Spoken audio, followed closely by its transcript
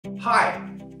Hi,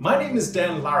 my name is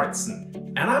Dan Lauritsen,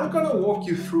 and I'm going to walk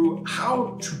you through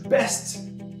how to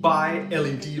best buy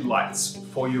LED lights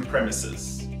for your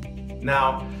premises.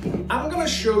 Now, I'm going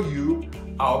to show you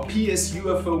our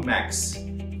PS-UFO-MAX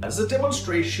as a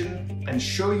demonstration and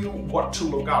show you what to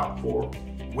look out for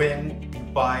when you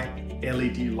buy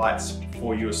LED lights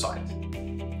for your site.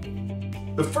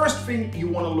 The first thing you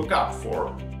want to look out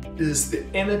for is the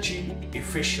energy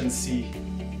efficiency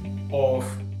of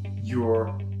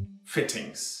your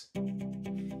fittings.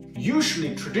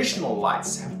 Usually traditional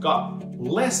lights have got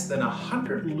less than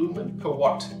 100 lumen per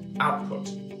watt output.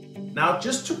 Now,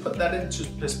 just to put that into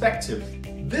perspective,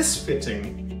 this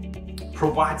fitting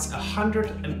provides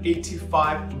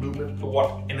 185 lumen per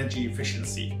watt energy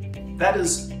efficiency. That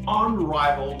is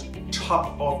unrivaled,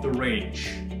 top of the range.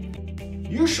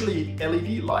 Usually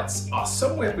LED lights are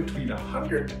somewhere between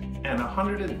 100 and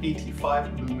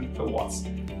 185 lumen per watts.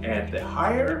 And the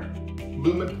higher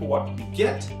lumen per watt you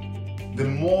get, the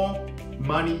more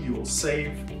money you will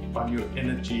save on your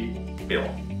energy bill.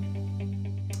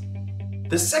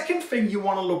 The second thing you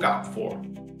want to look out for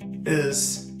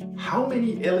is how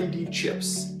many LED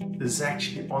chips is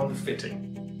actually on the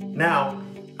fitting. Now,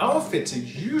 our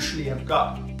fittings usually have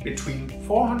got between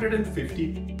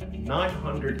 450 and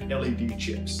 900 LED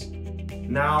chips.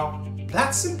 Now,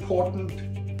 that's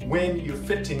important when your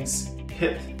fittings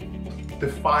hit the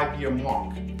 5-year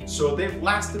mark. So they've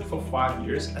lasted for 5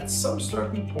 years. At some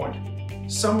certain point,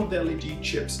 some of the LED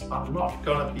chips are not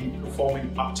gonna be performing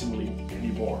optimally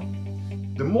anymore.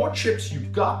 The more chips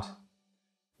you've got,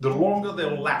 the longer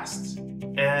they'll last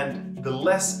and the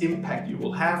less impact you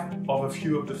will have of a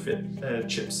few of the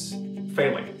chips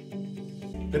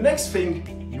failing. The next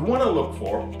thing you wanna look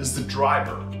for is the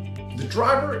driver. The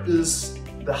driver is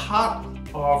the heart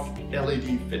of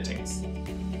LED fittings.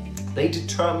 They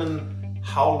determine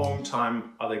how long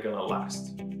time are they gonna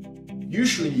last.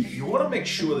 Usually you wanna make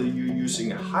sure that you're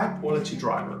using a high quality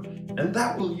driver, and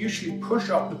that will usually push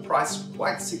up the price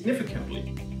quite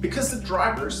significantly because the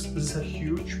drivers is a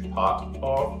huge part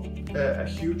of a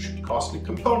huge costly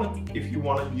component if you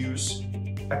wanna use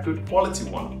a good quality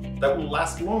one that will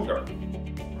last longer,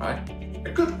 right?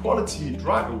 A good quality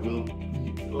driver will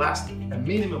last a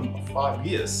minimum of 5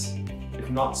 years, if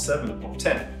not 7 or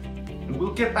 10, and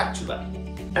we'll get back to that.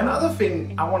 Another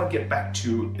thing I want to get back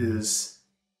to is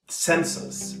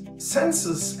sensors.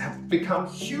 Sensors have become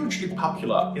hugely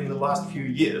popular in the last few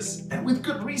years, and with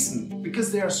good reason, because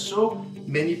there are so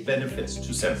many benefits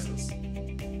to sensors.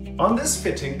 On this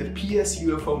fitting, the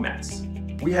PS-UFO-MAX,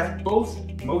 we have both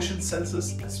motion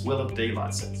sensors as well as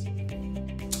daylight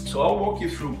sensors. So I'll walk you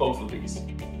through both of these.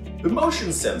 The motion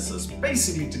sensors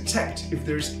basically detect if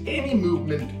there's any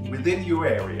movement within your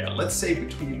area, let's say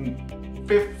between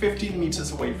 15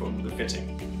 meters away from the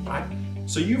fitting, right?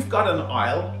 So you've got an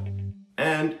aisle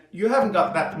and you haven't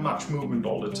got that much movement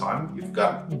all the time. You've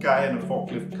got a guy in a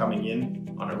forklift coming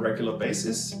in on a regular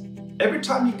basis. Every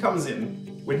time he comes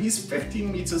in, when he's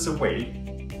 15 meters away,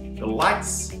 the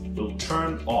lights will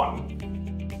turn on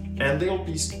and they'll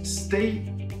stay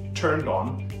turned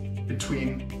on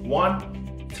between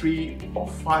 1, 3 or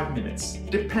 5 minutes,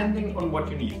 depending on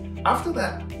what you need. After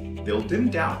that, they'll dim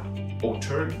down or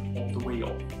turn all the way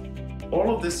off.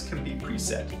 All of this can be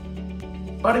preset.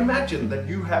 But imagine that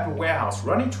you have a warehouse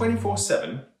running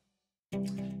 24/7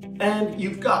 and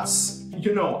you've got,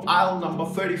 aisle number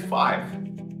 35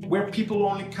 where people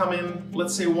only come in,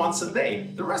 let's say once a day.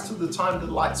 The rest of the time the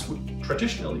lights would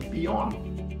traditionally be on.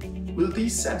 With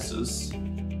these sensors,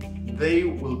 they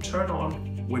will turn on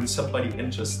when somebody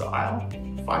enters the aisle.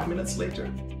 5 minutes later,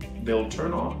 they'll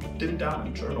turn on, dim down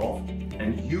and turn off,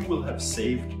 and you will have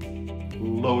saved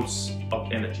loads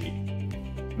of energy.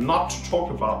 Not to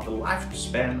talk about the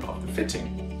lifespan of the fitting.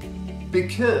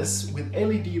 Because with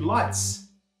LED lights,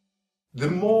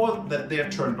 the more that they're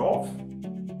turned off,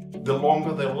 the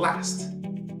longer they'll last.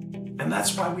 And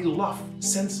that's why we love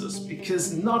sensors,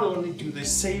 because not only do they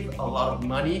save a lot of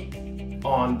money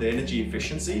on the energy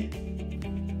efficiency,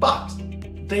 but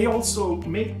they also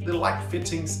make the light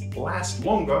fittings last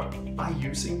longer by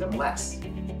using them less.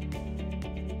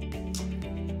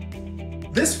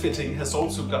 This fitting has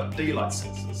also got daylight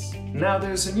sensors. Now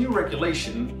there's a new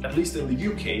regulation, at least in the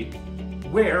UK,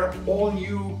 where all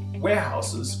new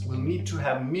warehouses will need to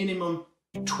have minimum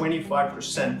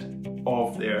 25%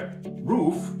 of their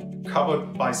roof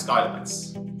covered by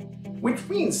skylights. Which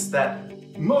means that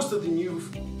most of the new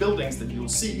buildings that you'll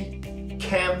see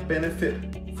can benefit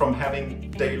from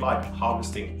having daylight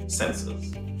harvesting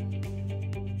sensors.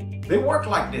 They work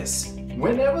like this.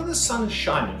 Whenever the sun is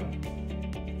shining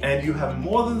and you have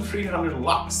more than 300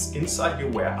 lux inside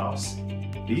your warehouse,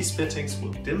 these fittings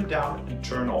will dim down and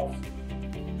turn off.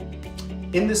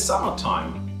 In the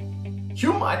summertime,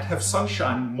 you might have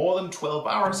sunshine more than 12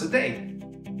 hours a day,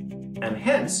 and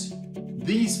hence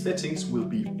these fittings will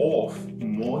be off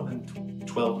more than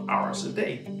 12 hours a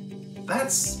day.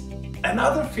 That's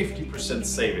another 50%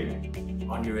 saving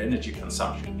on your energy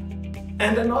consumption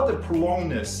and another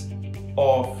prolongness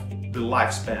of the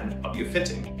lifespan of your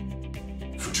fitting.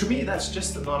 To me, that's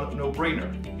just a no-brainer,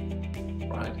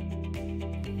 right?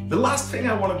 The last thing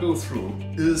I want to go through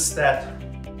is that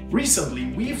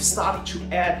recently we've started to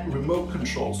add remote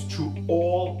controls to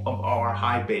all of our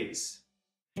high bays.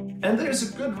 And there's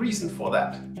a good reason for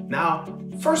that. Now,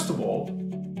 first of all,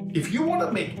 if you want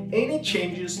to make any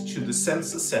changes to the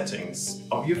sensor settings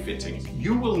of your fittings,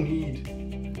 you will need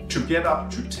to get up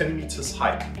to 10 meters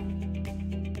height,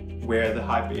 where the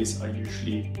high bays are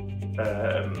usually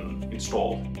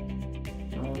installed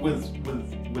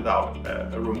without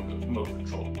a remote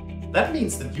control. That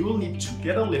means that you will need to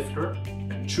get a lifter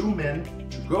and 2 men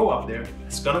to go up there.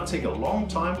 It's gonna take a long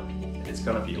time and it's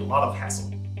gonna be a lot of hassle.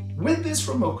 With this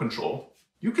remote control,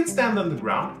 you can stand on the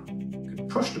ground, you can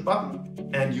push the button,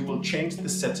 and you will change the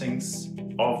settings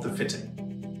of the fitting.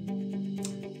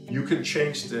 You can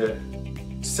change the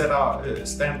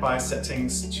standby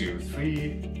settings to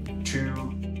 3, 2,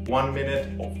 1 minute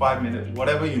or 5 minutes,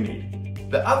 whatever you need.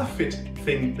 The other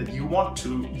thing that you want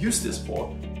to use this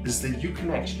for is that you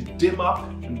can actually dim up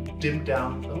and dim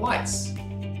down the lights.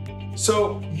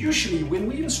 So usually when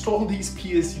we install these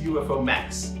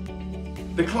PS-UFO-MAX,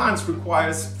 the clients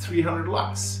requires 300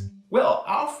 lux. Well,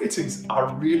 our fittings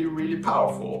are really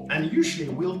powerful, and usually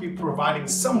we'll be providing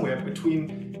somewhere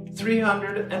between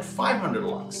 300 and 500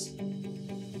 lux.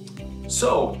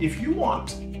 So if you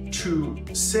want to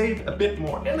save a bit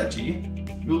more energy,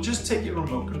 you'll just take your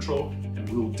remote control and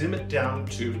we'll dim it down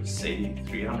to, say,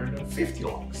 350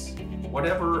 lux,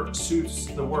 whatever suits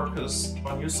the workers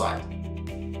on your site.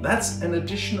 That's an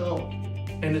additional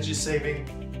energy saving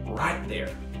right there.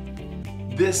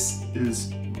 This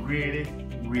is really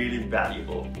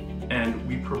valuable, and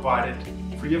we provide it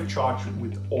free of charge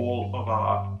with all of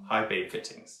our high bay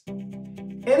fittings.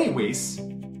 Anyways,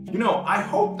 I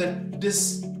hope that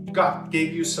this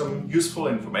gave you some useful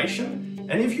information.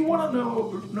 And if you want to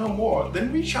know more,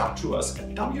 then reach out to us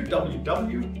at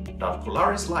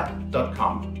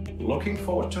www.polarislight.com. Looking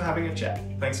forward to having a chat.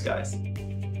 Thanks, guys.